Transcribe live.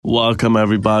Welcome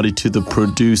everybody to the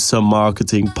Producer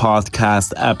Marketing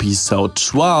Podcast episode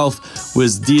 12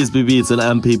 with DSB Beats and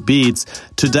MP Beats.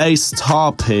 Today's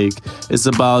topic is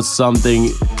about something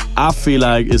I feel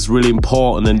like is really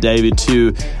important, and David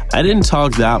too. I didn't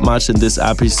talk that much in this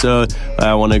episode, but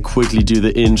I want to quickly do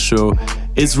the intro.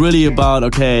 It's really about,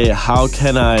 okay, how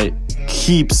can I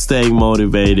keep staying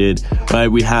motivated, right?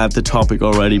 We have the topic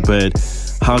already, but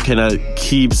how can I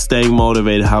keep staying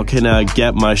motivated? How can I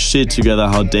get my shit together,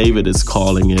 how David is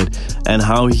calling it, and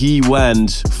how he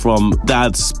went from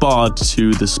that spot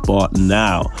to the spot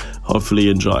now. Hopefully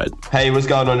you enjoy it. Hey, what's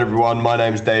going on, everyone? My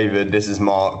name's David. This is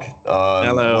Mark.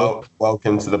 Hello.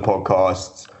 Welcome to the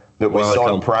podcast that we're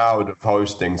so proud of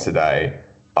hosting today.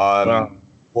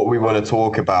 What we want to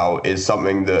talk about is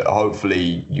something that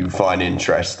hopefully you find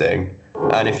interesting.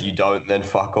 And if you don't, then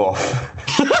fuck off.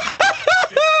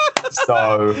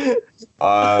 So,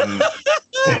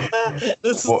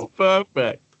 this is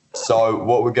perfect. So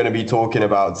what we're going to be talking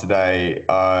about today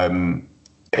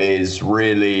is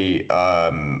really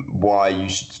why you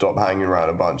should stop hanging around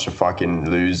a bunch of fucking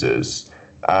losers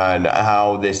and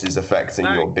how this is affecting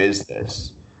your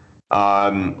business.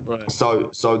 Right.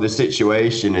 So the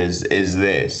situation is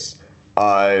this.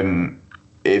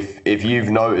 If you've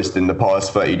noticed in the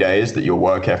past 30 days that your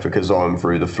work ethic has gone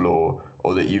through the floor,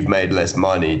 or that you've made less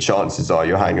money, chances are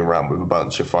you're hanging around with a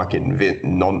bunch of fucking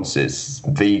nonsense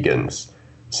vegans,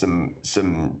 some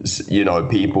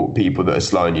people that are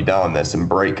slowing you down. There's some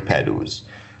brake pedals.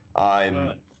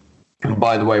 By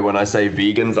the way, when I say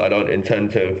vegans, I don't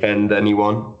intend to offend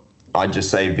anyone. I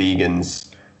just say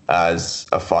vegans as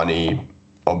a funny.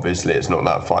 Obviously, it's not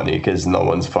that funny because no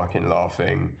one's fucking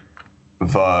laughing.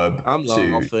 Verb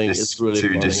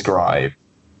to describe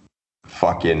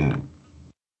fucking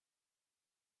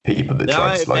people that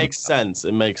try to it makes sense.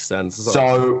 It makes sense.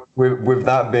 So with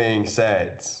that being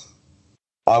said,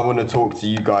 I want to talk to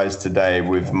you guys today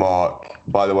with Mark.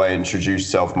 By the way, introduce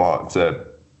yourself, Mark, to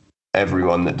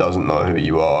everyone that doesn't know who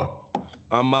you are.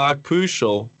 I'm Mark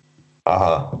Puschel.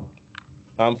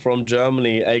 I'm from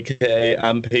Germany, aka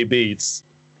MP Beats.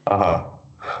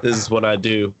 This is what I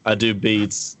do. I do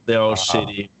beats. They're all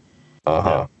shitty.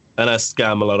 Yeah. And I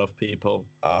scam a lot of people.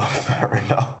 Fair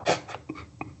enough.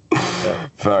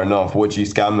 Fair enough. What do you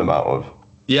scam them out of?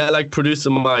 Yeah, like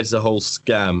Producer Mark is a whole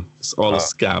scam. It's all a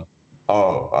scam.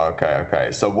 Oh,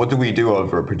 okay. So what do we do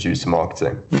over at Producer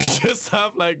Marketing? We just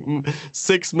have like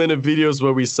 6-minute videos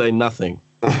where we say nothing.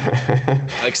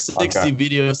 Like 60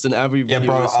 videos, and every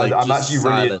video is like I'm actually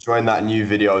silent. really enjoying that new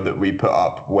video that we put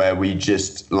up where we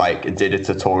just like did a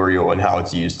tutorial on how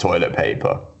to use toilet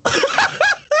paper.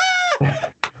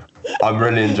 I'm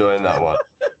really enjoying that one.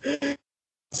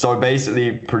 So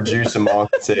basically, Producer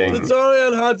Marketing.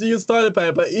 Tutorial on how to use toilet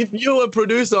paper. If you're a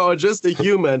producer or just a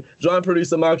human, join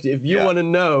Producer Marketing. If you want to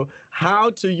know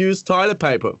how to use toilet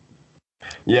paper.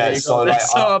 Yeah,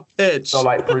 so pitch.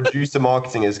 Producer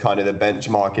Marketing is kind of the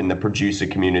benchmark in the producer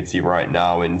community right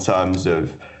now in terms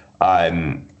of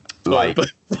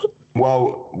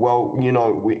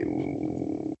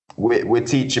we're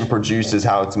teaching producers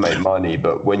how to make money,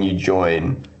 but when you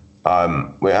join,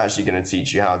 we're actually going to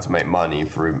teach you how to make money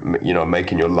through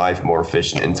making your life more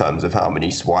efficient in terms of how many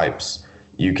swipes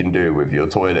you can do with your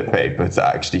toilet paper to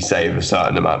actually save a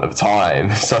certain amount of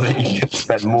time so that you can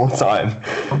spend more time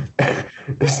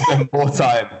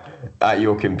at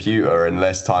your computer and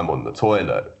less time on the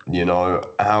toilet.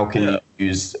 How can you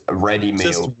use a ready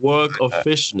meal? Just work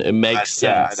efficient. It makes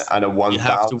sense. And a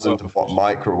 1,000 watt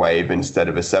microwave instead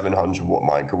of a 700 watt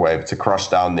microwave to crush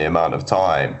down the amount of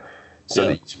time so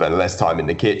that you spend less time in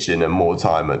the kitchen and more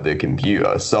time at the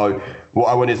computer. So what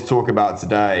I wanted to talk about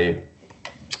today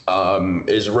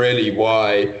is really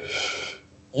why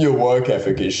your work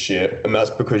ethic is shit, and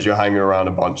that's because you're hanging around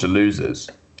a bunch of losers.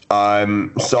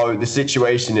 So the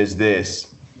situation is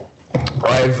this.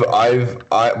 What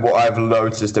I've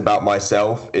noticed about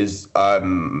myself is I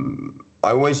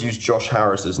always use Josh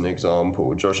Harris as an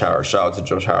example. Josh Harris, shout out to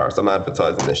Josh Harris. I'm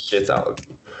advertising this shit out of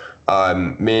him. I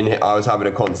was having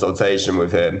a consultation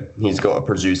with him. He's got a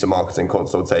producer marketing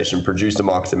consultation,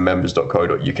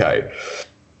 producermarketingmembers.co.uk.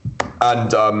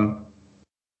 And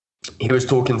he was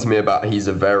talking to me about he's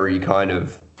a very kind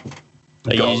of...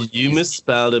 You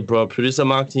misspelled it, bro.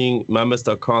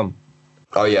 Producermarketingmembers.com.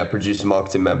 Oh, yeah,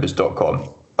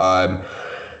 producermarketingmembers.com.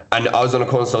 And I was on a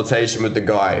consultation with the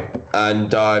guy, and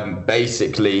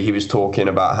basically he was talking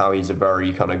about how he's a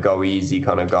very kind of go easy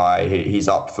kind of guy. He's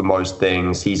up for most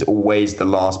things. He's always the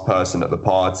last person at the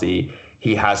party.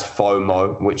 He has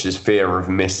FOMO, which is fear of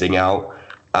missing out.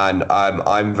 And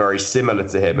I'm very similar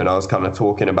to him, and I was kind of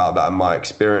talking about that and my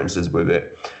experiences with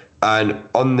it. And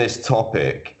on this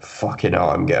topic, fucking hell,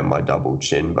 I'm getting my double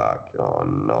chin back. Oh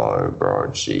no,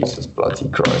 bro, Jesus bloody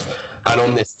Christ. And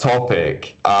on this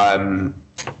topic, I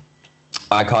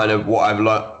kind of, what I've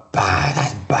learned,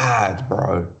 that's bad,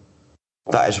 bro.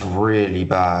 That is really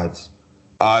bad.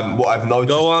 What I've noticed.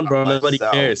 Go on, bro. Nobody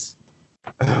cares.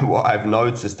 What I've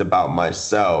noticed about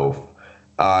myself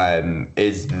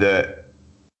is that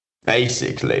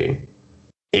basically,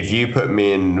 if you put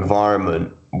me in an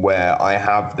environment where I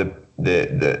have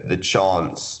the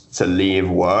chance to leave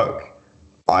work,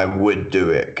 I would do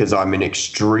it because I'm an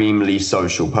extremely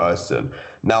social person.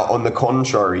 Now, on the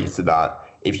contrary to that,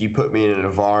 if you put me in an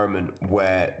environment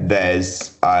where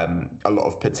there's a lot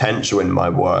of potential in my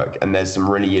work and there's some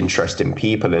really interesting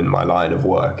people in my line of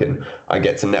work and I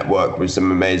get to network with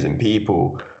some amazing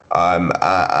people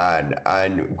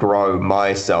and grow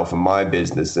myself and my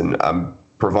business and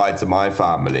provide to my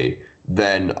family,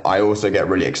 then I also get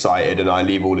really excited and I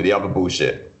leave all of the other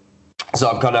bullshit.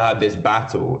 So I've kind of had this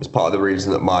battle. It's part of the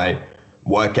reason that my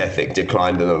work ethic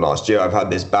declined in the last year. I've had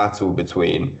this battle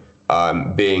between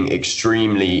being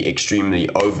extremely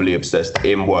overly obsessed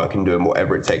in work and doing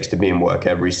whatever it takes to be in work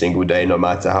every single day, no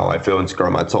matter how I feel, and to grow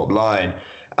my top line,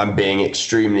 and being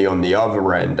extremely on the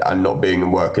other end and not being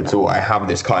in work at all. I have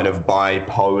this kind of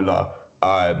bipolar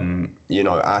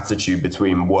attitude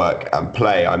between work and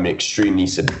play. I'm extremely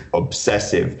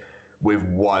obsessive with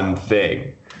one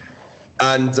thing.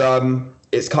 And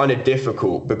it's kind of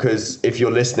difficult because if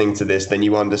you're listening to this, then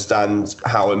you understand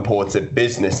how important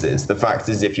business is. The fact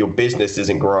is, if your business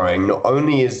isn't growing, not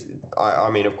only is, I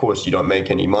mean, of course, you don't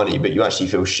make any money, but you actually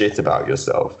feel shit about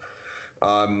yourself.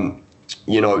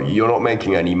 You're not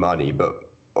making any money, but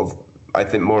I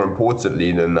think more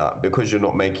importantly than that, because you're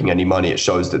not making any money, it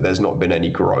shows that there's not been any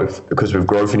growth, because with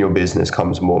growth in your business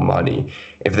comes more money.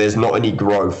 If there's not any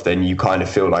growth, then you kind of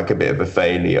feel like a bit of a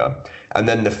failure. And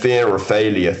then the fear of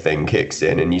failure thing kicks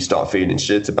in and you start feeling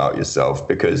shit about yourself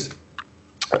because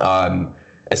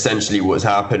essentially what's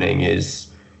happening is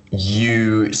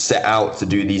you set out to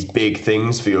do these big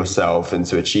things for yourself and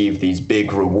to achieve these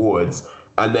big rewards.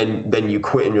 And then you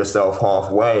quit in yourself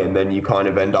halfway, and then you kind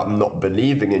of end up not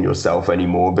believing in yourself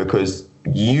anymore because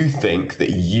you think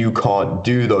that you can't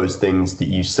do those things that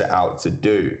you set out to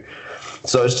do.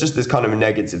 So it's just this kind of a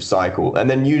negative cycle. And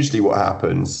then usually what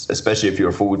happens, especially if you're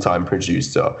a full-time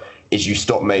producer, is you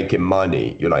stop making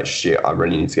money. You're like, shit, I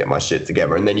really need to get my shit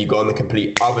together. And then you go on the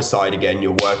complete other side again,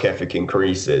 your work ethic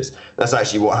increases. That's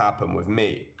actually what happened with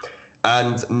me.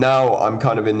 And now I'm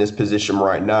kind of in this position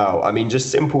right now. I mean, just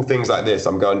simple things like this.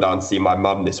 I'm going down to see my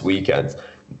mum this weekend.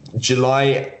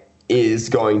 July is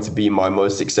going to be my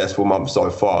most successful month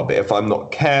so far. But if I'm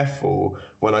not careful,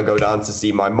 when I go down to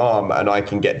see my mum and I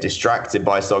can get distracted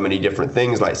by so many different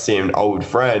things like seeing old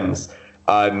friends,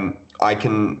 I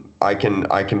can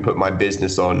put my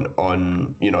business on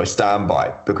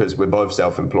standby because we're both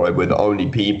self-employed. We're the only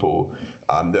people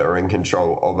that are in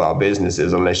control of our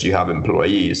businesses unless you have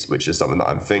employees, which is something that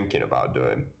I'm thinking about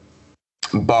doing.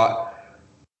 But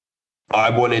I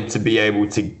wanted to be able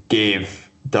to give.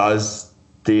 Does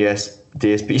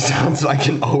DSP sounds like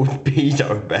an old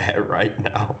pedo bear right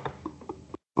now?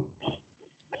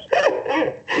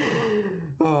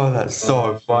 Oh, that's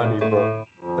so funny, bro.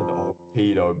 An old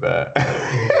pedo bear.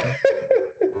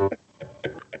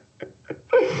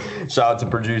 Shout out to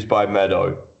Produced by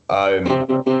Meadow.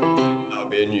 That'll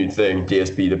be a new thing,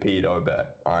 DSP the pedo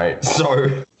bear. All right,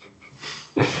 so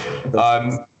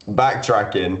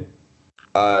backtracking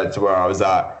to where I was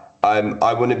at.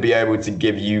 I want to be able to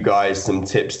give you guys some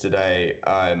tips today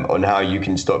on how you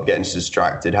can stop getting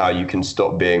distracted, how you can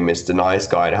stop being Mr. Nice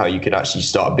Guy, and how you can actually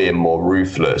start being more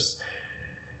ruthless.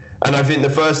 And I think the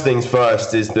first things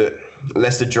first is that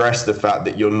let's address the fact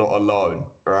that you're not alone,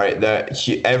 right? That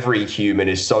every human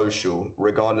is social,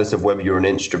 regardless of whether you're an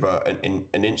introvert, an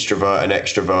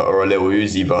extrovert, or a little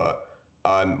Uzi vert.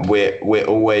 We're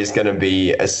always going to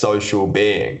be a social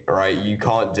being, right? You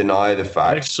can't deny the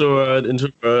fact. Extrovert,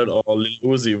 introvert, or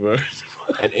little Uzi vert.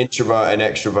 An introvert, an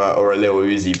extrovert, or a little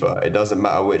Uzi vert. It doesn't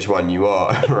matter which one you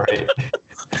are, right?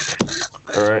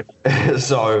 All right.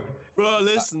 So, bro,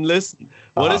 listen.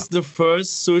 What is the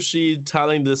first sushi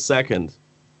telling the second?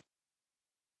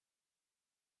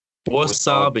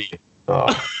 Wasabi.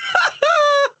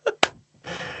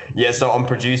 Yeah, so on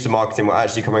Producer Marketing, we're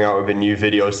actually coming out with a new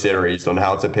video series on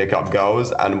how to pick up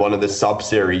girls. And one of the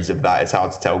sub-series of that is how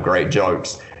to tell great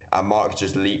jokes. And Mark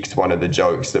just leaked one of the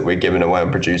jokes that we're giving away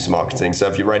on Producer Marketing. So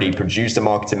if you're ready,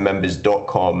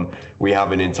 producermarketingmembers.com, we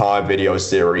have an entire video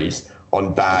series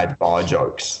on bad bar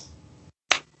jokes.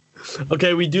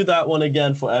 Okay, we do that one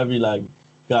again for every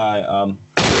guy.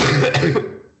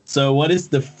 So what is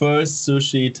the first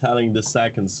sushi telling the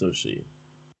second sushi?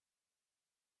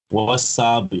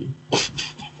 Wasabi.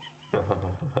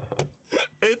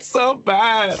 It's so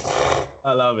bad.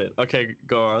 I love it. Okay,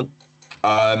 go on.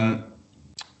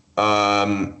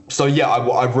 So yeah,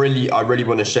 I really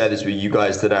want to share this with you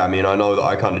guys today. I mean, I know that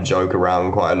I kind of joke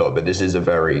around quite a lot, but this is a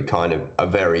very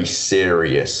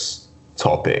serious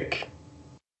topic.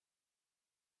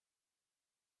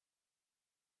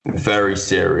 Very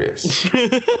serious.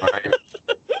 Right?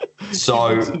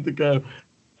 So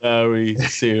very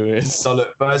serious. So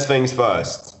look, first things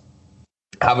first.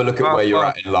 Have a look at where you're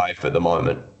at in life at the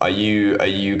moment. Are you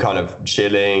kind of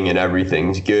chilling and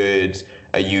everything's good?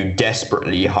 Are you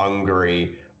desperately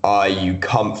hungry? Are you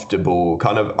comfortable?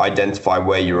 Kind of identify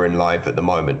where you're in life at the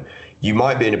moment. You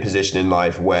might be in a position in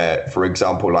life where, for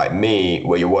example, like me,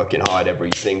 where you're working hard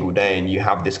every single day and you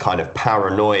have this kind of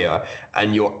paranoia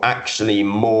and you're actually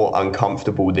more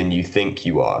uncomfortable than you think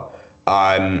you are.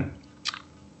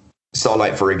 So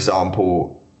like, for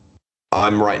example,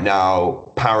 I'm right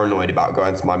now paranoid about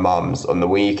going to my mum's on the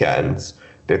weekends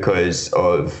because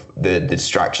of the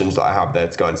distractions that I have there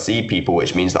to go and see people,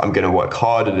 which means that I'm going to work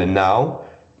harder than now.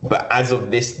 But as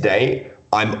of this day,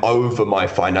 I'm over my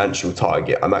financial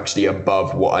target. I'm actually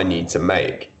above what I need to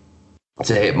make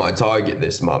to hit my target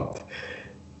this month.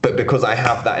 But because I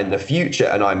have that in the future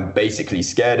and I'm basically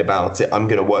scared about it, I'm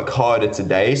going to work harder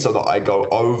today so that I go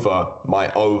over my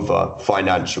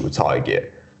financial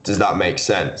target. Does that make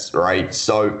sense? Right?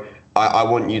 So I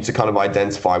want you to kind of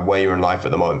identify where you're in life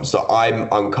at the moment. So I'm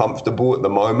uncomfortable at the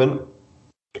moment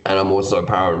and I'm also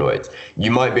paranoid.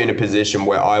 You might be in a position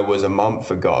where I was a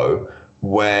month ago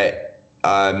where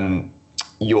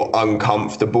you're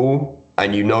uncomfortable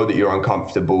and you know that you're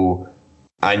uncomfortable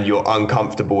and you're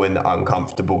uncomfortable in the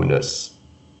uncomfortableness,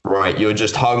 right? You're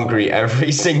just hungry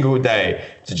every single day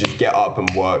to just get up and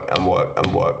work and work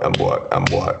and work and work and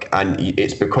work. And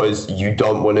it's because you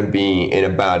don't want to be in a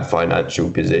bad financial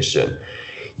position.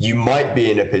 You might be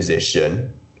in a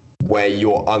position where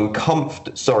you're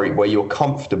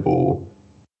comfortable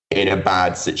in a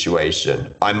bad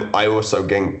situation. I also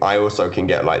can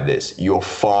get like this. You're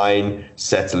fine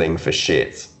settling for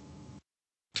shit.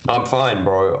 I'm fine,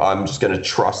 bro. I'm just gonna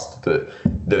trust that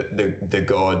the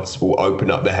gods will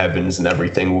open up the heavens and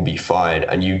everything will be fine.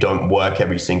 And you don't work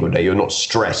every single day. You're not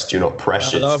stressed. You're not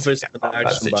pressured. I love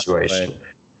that situation.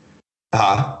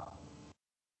 Huh?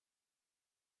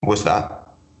 What's that?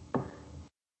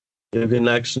 Your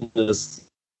connection is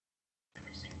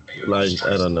like,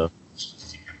 I don't know.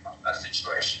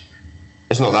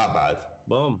 It's not that bad.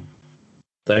 Boom.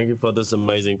 Thank you for this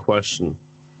amazing question.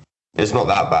 It's not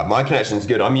that bad. My connection's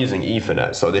good. I'm using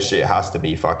Ethernet, so this shit has to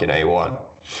be fucking A1.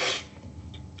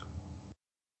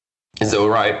 Is it all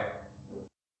right?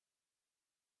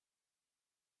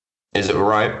 Is it all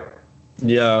right?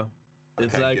 Yeah.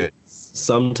 It's okay, like good.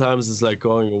 Sometimes it's like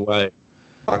going away.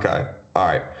 Okay. All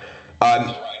right.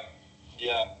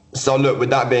 Yeah. So look, with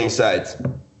that being said,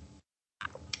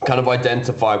 kind of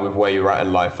identify with where you're at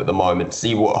in life at the moment.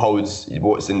 See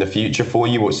what's in the future for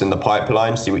you, what's in the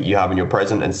pipeline, see what you have in your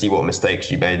present, and see what mistakes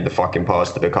you made in the fucking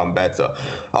past to become better.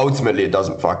 Ultimately, it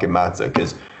doesn't fucking matter,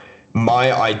 because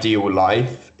my ideal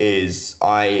life is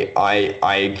I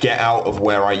get out of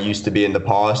where I used to be in the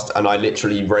past, and I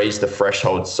literally raise the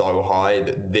threshold so high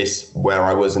that this, where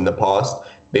I was in the past,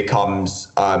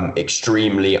 becomes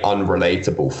extremely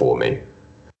unrelatable for me.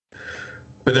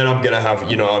 But then I'm going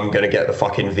to get the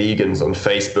fucking vegans on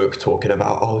Facebook talking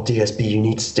about, oh, DSB, you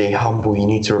need to stay humble. You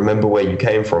need to remember where you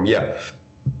came from. Yeah,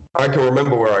 I can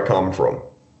remember where I come from.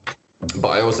 But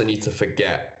I also need to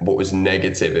forget what was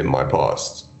negative in my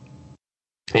past.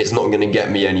 It's not going to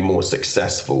get me any more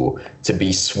successful to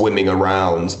be swimming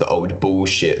around the old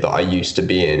bullshit that I used to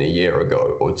be in a year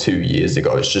ago or 2 years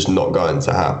ago. It's just not going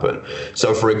to happen.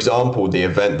 So, for example, the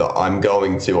event that I'm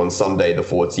going to on Sunday, the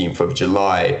 14th of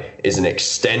July, is an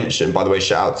extension. By the way,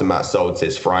 shout out to Matt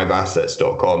Soltis,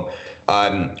 thriveassets.com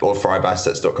or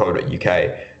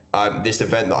thriveassets.co.uk. This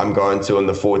event that I'm going to on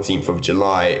the 14th of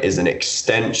July is an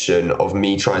extension of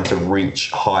me trying to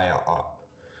reach higher up,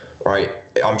 right?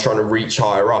 I'm trying to reach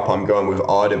higher up. I'm going with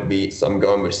Ardent Beats. I'm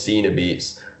going with Cena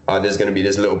Beats. There's going to be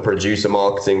this little producer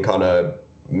marketing kind of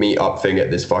meet-up thing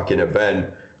at this fucking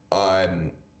event.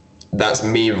 That's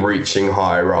me reaching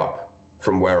higher up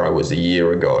from where I was a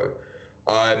year ago.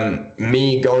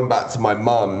 Me going back to my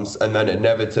mum's and then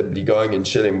inevitably going and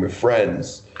chilling with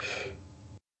friends.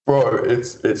 Bro,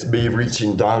 it's me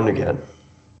reaching down again.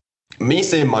 Me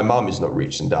saying my mum is not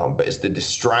reaching down, but it's the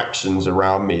distractions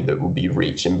around me that will be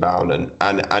reaching down.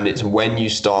 And it's when you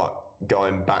start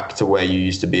going back to where you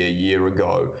used to be a year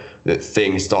ago, that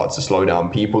things start to slow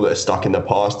down. People that are stuck in the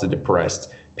past are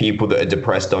depressed. People that are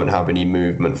depressed don't have any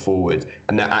movement forward,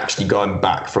 and they're actually going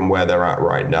back from where they're at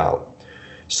right now.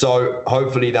 So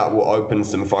hopefully that will open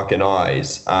some fucking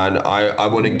eyes, and I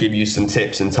want to give you some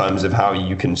tips in terms of how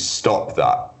you can stop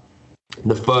that.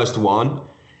 The first one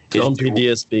is... Don't be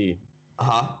DSB.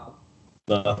 Huh?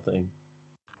 Nothing.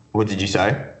 What did you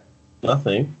say?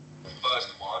 Nothing.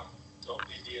 First one, don't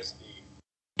be DSB.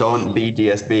 Don't be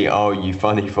DSB. Oh, you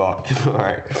funny fuck. All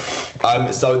right.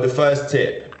 So the first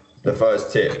tip,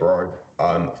 bro,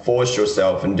 force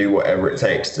yourself and do whatever it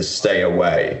takes to stay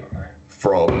away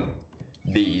from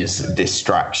these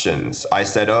distractions. I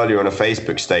said earlier on a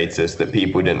Facebook status that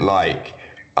people didn't like.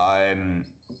 What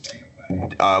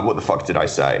the fuck did I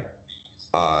say?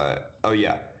 Oh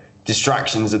yeah.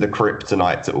 Distractions are the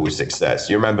kryptonite to all success.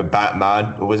 You remember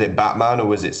Batman? Or was it Batman or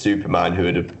was it Superman who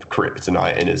had a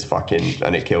kryptonite in his fucking...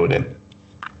 and it killed him?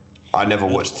 I never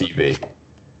watched TV.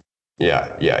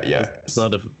 Yeah. It's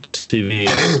not a TV,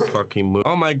 it's a fucking movie.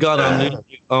 Oh my god,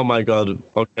 oh my god.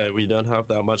 Okay, we don't have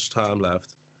that much time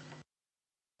left.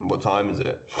 What time is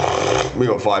it? We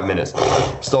got 5 minutes.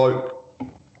 So,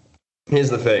 here's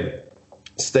the thing.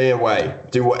 Stay away.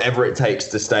 Do whatever it takes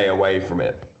to stay away from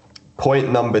it.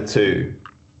 Point number 2,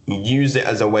 use it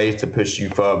as a way to push you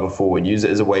further forward. Use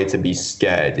it as a way to be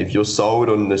scared. If you're sold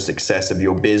on the success of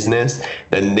your business,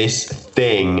 then this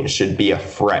thing should be a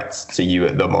threat to you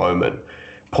at the moment.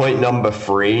 Point number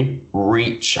 3,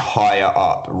 reach higher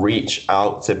up. Reach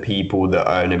out to people that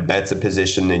are in a better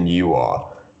position than you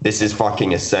are. This is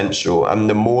fucking essential. And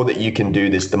the more that you can do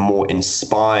this, the more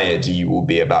inspired you will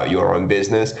be about your own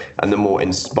business, and the more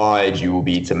inspired you will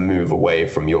be to move away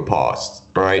from your past,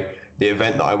 right? The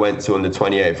event that I went to on the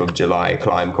 28th of July,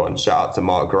 ClimbCon, shout out to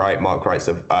Mark Wright. Mark Wright's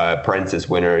an apprentice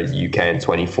winner in the UK in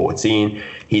 2014.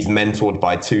 He's mentored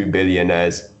by 2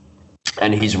 billionaires,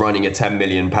 and he's running a £10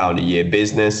 million a year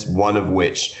business, one of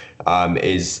which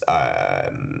is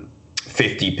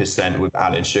 50% with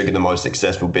Alan Sugar, the most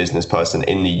successful business person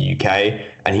in the UK,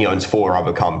 and he owns 4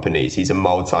 other companies. He's a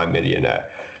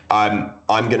multi-millionaire. I'm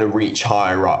going to reach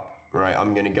higher up. Right,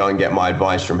 I'm going to go and get my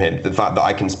advice from him. The fact that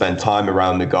I can spend time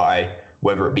around the guy,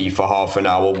 whether it be for half an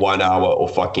hour, 1 hour, or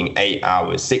fucking 8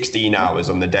 hours, 16 hours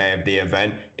on the day of the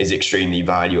event is extremely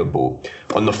valuable.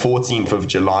 On the 14th of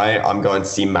July, I'm going to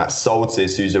see Matt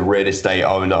Soltis, who's a real estate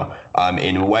owner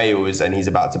in Wales, and he's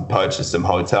about to purchase some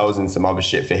hotels and some other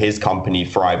shit for his company,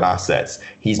 Thrive Assets.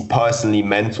 He's personally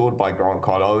mentored by Grant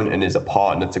Cardone and is a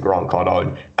partner to Grant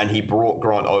Cardone, and he brought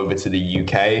Grant over to the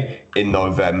UK in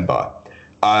November.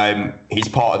 He's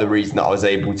part of the reason that I was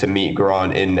able to meet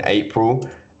Grant in April,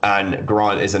 and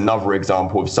Grant is another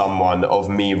example of someone of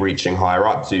me reaching higher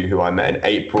up to, who I met in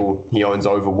April. He owns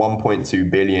over 1.2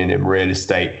 billion in real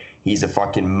estate. He's a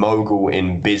fucking mogul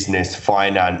in business,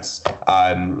 finance,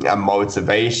 and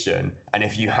motivation. And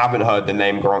if you haven't heard the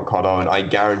name Grant Cardone, I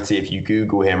guarantee if you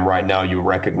Google him right now, you'll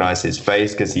recognize his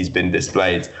face, because he's been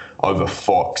displayed over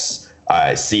Fox,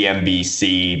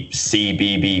 CNBC,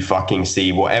 CBB fucking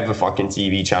C, whatever fucking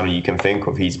TV channel you can think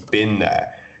of, he's been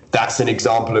there. That's an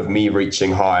example of me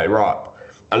reaching higher up.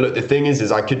 And look, the thing is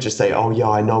I could just say, oh yeah,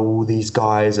 I know all these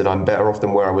guys and I'm better off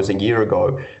than where I was a year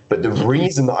ago. But the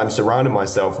reason that I'm surrounding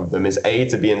myself with them is A,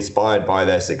 to be inspired by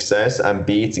their success, and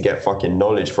B, to get fucking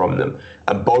knowledge from them.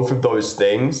 And both of those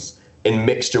things, in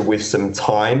mixture with some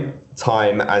time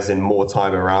as in more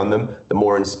time around them, the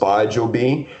more inspired you'll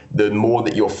be, the more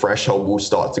that your threshold will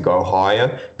start to go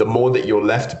higher, the more that you're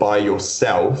left by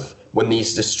yourself when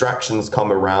these distractions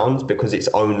come around, because it's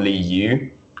only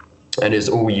you and it's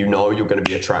all you know, you're going to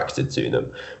be attracted to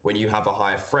them. When you have a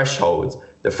higher threshold,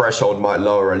 the threshold might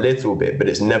lower a little bit, but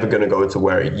it's never going to go to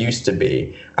where it used to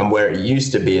be. And where it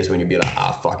used to be is when you'd be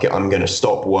like, fuck it, I'm going to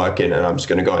stop working and I'm just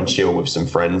going to go and chill with some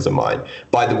friends of mine.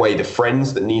 By the way, the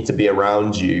friends that need to be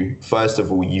around you, first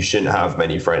of all, you shouldn't have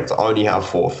many friends. I only have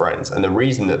 4 friends. And the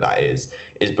reason that is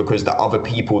because the other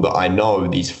people that I know,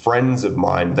 these friends of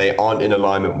mine, they aren't in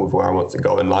alignment with where I want to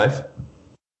go in life.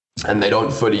 And they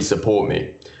don't fully support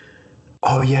me.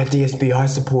 Oh yeah, DSB, I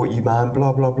support you, man,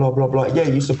 blah, blah, blah, blah, blah. Yeah,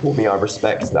 you support me, I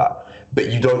respect that.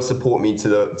 But you don't support me to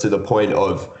the point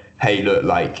of, hey, look,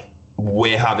 like,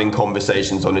 we're having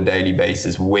conversations on a daily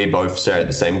basis. We both share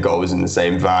the same goals and the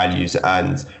same values,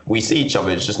 and we see each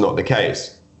other. It's just not the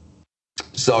case.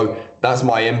 So that's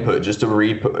my input, just to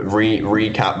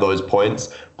recap those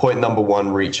points. Point number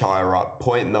 1, reach higher up.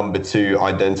 Point number 2,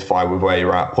 identify with where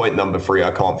you're at. Point number 3,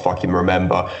 I can't fucking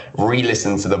remember.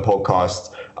 Re-listen to the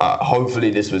podcast.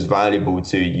 Hopefully this was valuable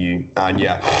to you. And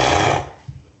yeah.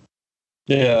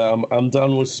 Yeah, I'm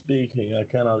done with speaking. I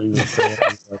cannot even say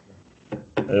anything.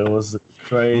 It was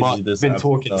crazy. Mark, This you've been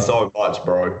talking episode. so much,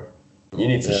 bro. You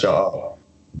need to shut up.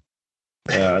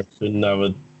 Yeah, I should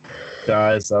never.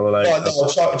 Guys, I would like. No,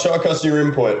 chuck us your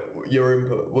input.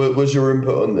 What was your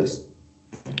input on this?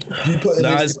 You put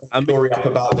a story up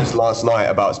about this last night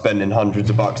about spending hundreds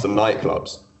of bucks on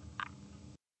nightclubs.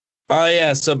 Oh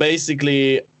yeah, so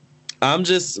basically, I'm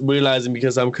just realizing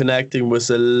because I'm connecting with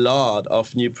a lot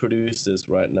of new producers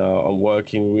right now. I'm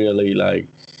working really like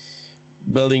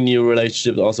building new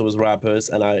relationships also with rappers,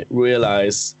 and I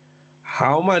realize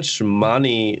how much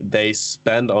money they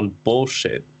spend on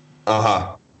bullshit.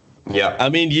 Yeah. I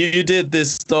mean, you did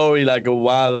this story like a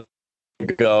while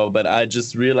ago, but I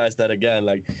just realized that again,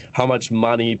 like how much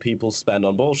money people spend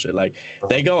on bullshit. Like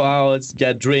they go out,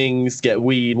 get drinks, get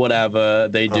weed, whatever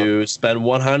they do, spend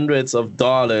hundreds of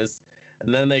dollars,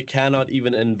 and then they cannot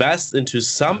even invest into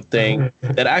something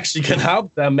that actually can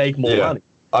help them make more money.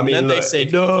 I mean, then they say,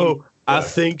 no, I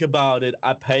think about it,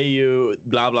 I pay you,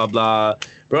 blah, blah, blah.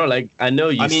 Bro, like, I know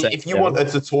you said... if you want a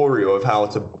tutorial of how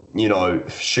to,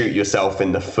 shoot yourself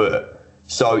in the foot,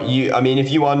 so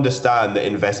if you understand that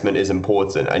investment is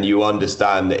important and you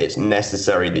understand that it's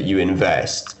necessary that you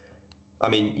invest, I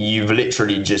mean, you've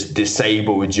literally just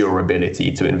disabled your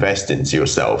ability to invest into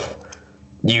yourself.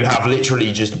 You have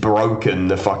literally just broken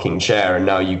the fucking chair and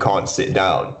now you can't sit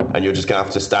down and you're just going to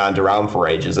have to stand around for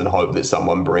ages and hope that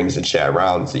someone brings a chair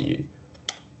around to you.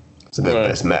 It's the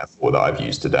best metaphor that I've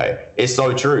used today. It's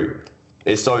so true.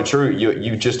 It's so true.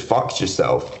 You just fucked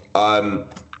yourself.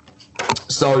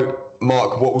 So,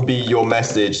 Mark, what would be your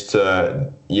message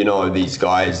to, these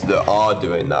guys that are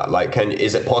doing that? Like,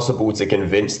 is it possible to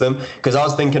convince them? Because I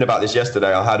was thinking about this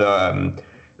yesterday. I had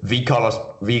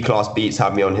V-Class Beats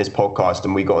had me on his podcast,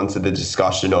 and we got into the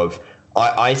discussion of,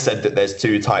 I said that there's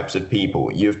two types of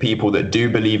people. You have people that do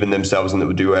believe in themselves and that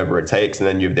will do whatever it takes, and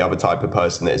then you have the other type of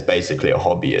person that is basically a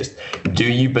hobbyist. Do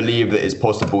you believe that it's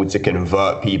possible to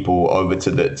convert people over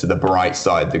to the bright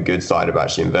side, the good side of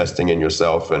actually investing in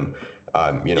yourself and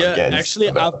getting...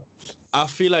 Actually, I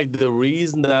feel like the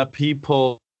reason that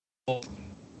people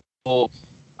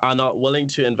are not willing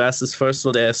to invest is, first of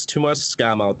all, there's too much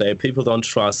scam out there. People don't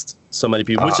trust so many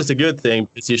people, which is a good thing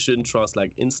because you shouldn't trust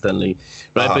like instantly,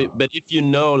 right? But if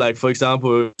like, for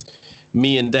example,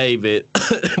 me and David,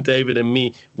 David and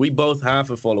me, we both have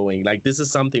a following. Like, this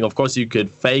is something, of course, you could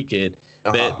fake it,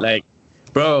 but like,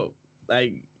 bro,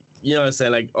 like, what I'm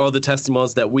saying, like all the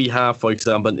testimonials that we have, for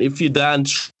example, if you then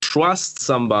trust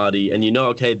somebody and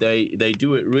okay, they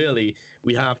do it really,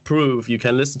 we have proof, you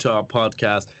can listen to our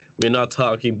podcast, we're not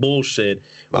talking bullshit,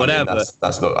 whatever.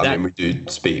 That's not, we do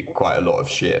speak quite a lot of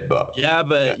shit, but... Yeah,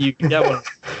 but you get what...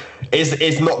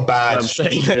 it's not bad. I'm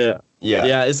saying,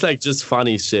 yeah, it's like just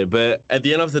funny shit. But at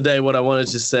the end of the day, what I wanted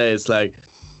to say is like,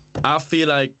 I feel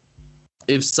like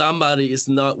if somebody is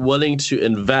not willing to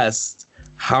invest,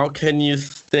 how can you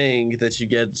think that you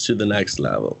get to the next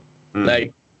level?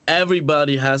 Like,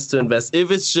 everybody has to invest.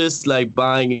 If it's just like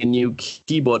buying a new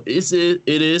keyboard, it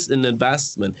is an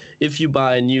investment. If you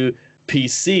buy a new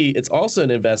PC, it's also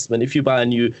an investment. If you buy a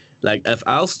new like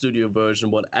FL Studio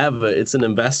version, whatever, it's an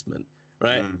investment,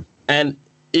 right? And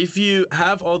if you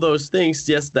have all those things,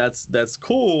 yes, that's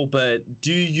cool, but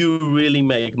do you really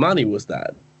make money with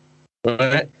that?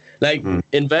 Right? Like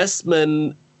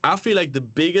investment, I feel like the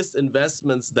biggest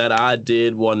investments that I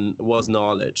did was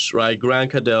knowledge, right?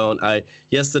 Grant Cardone, I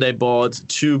yesterday bought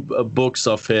 2 books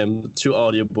of him, 2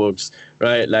 audiobooks,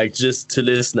 right? Like just to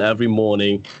listen every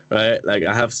morning, right? Like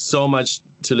I have so much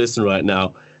to listen right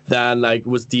now than like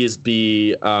with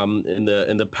DSB in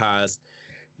the past.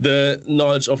 The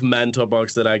knowledge of mentor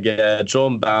books that I get,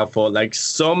 John Belfort, like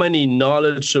so many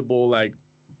knowledgeable like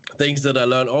things that I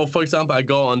learned. Oh, for example, I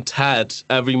go on TED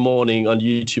every morning on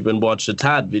YouTube and watch a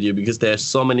TED video because there's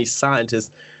so many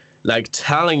scientists like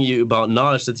telling you about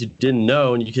knowledge that you didn't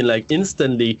know, and you can like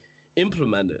instantly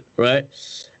implement it, right?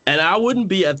 And I wouldn't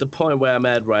be at the point where I'm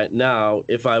at right now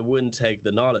if I wouldn't take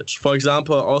the knowledge. For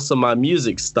example, also my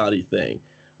music study thing,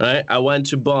 right? I went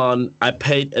to Bonn. I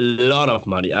paid a lot of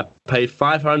money. I paid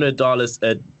 $500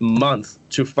 a month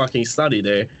to fucking study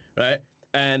there, right?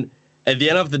 And at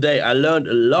the end of the day, I learned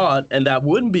a lot, and that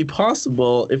wouldn't be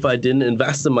possible if I didn't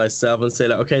invest in myself and say,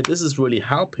 like, okay, this is really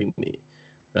helping me,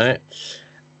 right?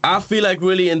 I feel like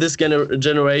really in this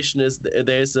generation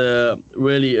there's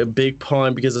really a big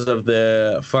point because of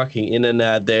the fucking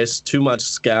internet. There's too much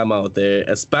scam out there,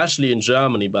 especially in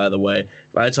Germany, by the way.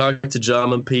 If I talk to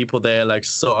German people, they're like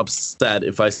so upset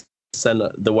if I send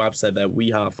the website that we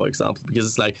have, for example, because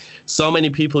it's like so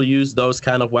many people use those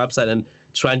kind of website, and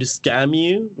trying to scam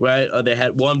you, right? Or they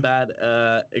had one bad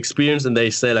experience and they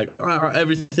say like, oh,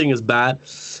 everything is bad.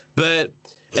 But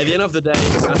at the end of the day,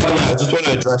 I just want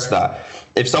to address that.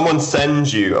 If someone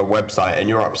sends you a website and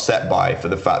you're upset by it for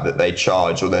the fact that they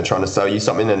charge or they're trying to sell you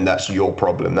something, then that's your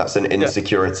problem. That's an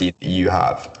insecurity that you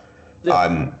have.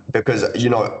 Because, you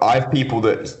know, I have people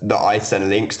that I send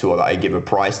links to or that I give a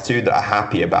price to that are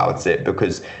happy about it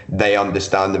because they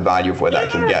understand the value of where that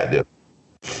can get them.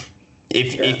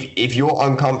 If you're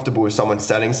uncomfortable with someone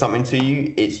selling something to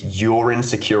you, it's your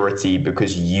insecurity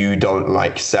because you don't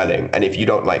like selling. And if you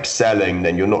don't like selling,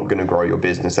 then you're not going to grow your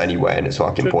business anyway, and it's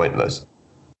fucking pointless.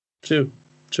 True.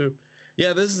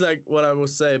 Yeah, this is like what I will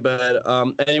say. But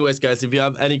anyways, guys, if you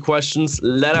have any questions,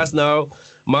 let us know.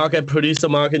 Mark at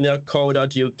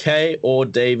producermarketing.co.uk or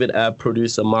David at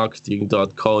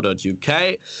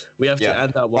producermarketing.co.uk. We have to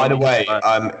end that one. By the way,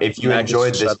 if you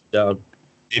enjoyed this,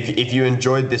 if you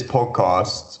enjoyed this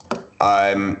podcast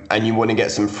and you want to get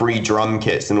some free drum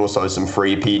kits and also some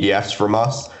free PDFs from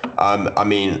us, I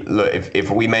mean, look,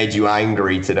 if we made you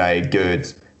angry today,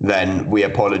 good. Then we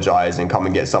apologize and come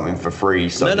and get something for free.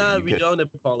 So We don't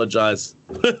apologize.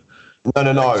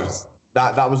 No.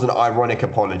 That was an ironic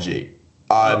apology.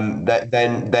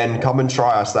 Then come and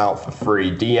try us out for free.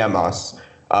 DM us.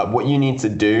 What you need to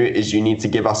do is you need to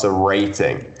give us a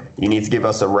rating. You need to give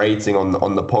us a rating on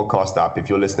the podcast app. If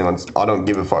you're listening on, I don't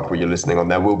give a fuck what you're listening on.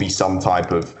 There will be some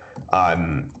type of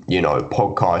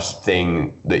podcast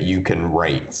thing that you can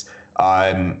rate.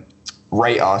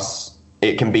 Rate us.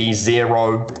 It can be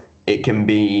 0, it can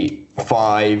be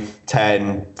 5,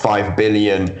 10, 5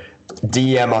 billion.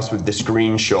 DM us with the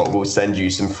screenshot. We'll send you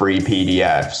some free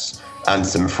PDFs and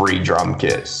some free drum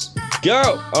kits.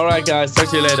 Go! All right, guys.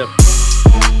 Talk to you later.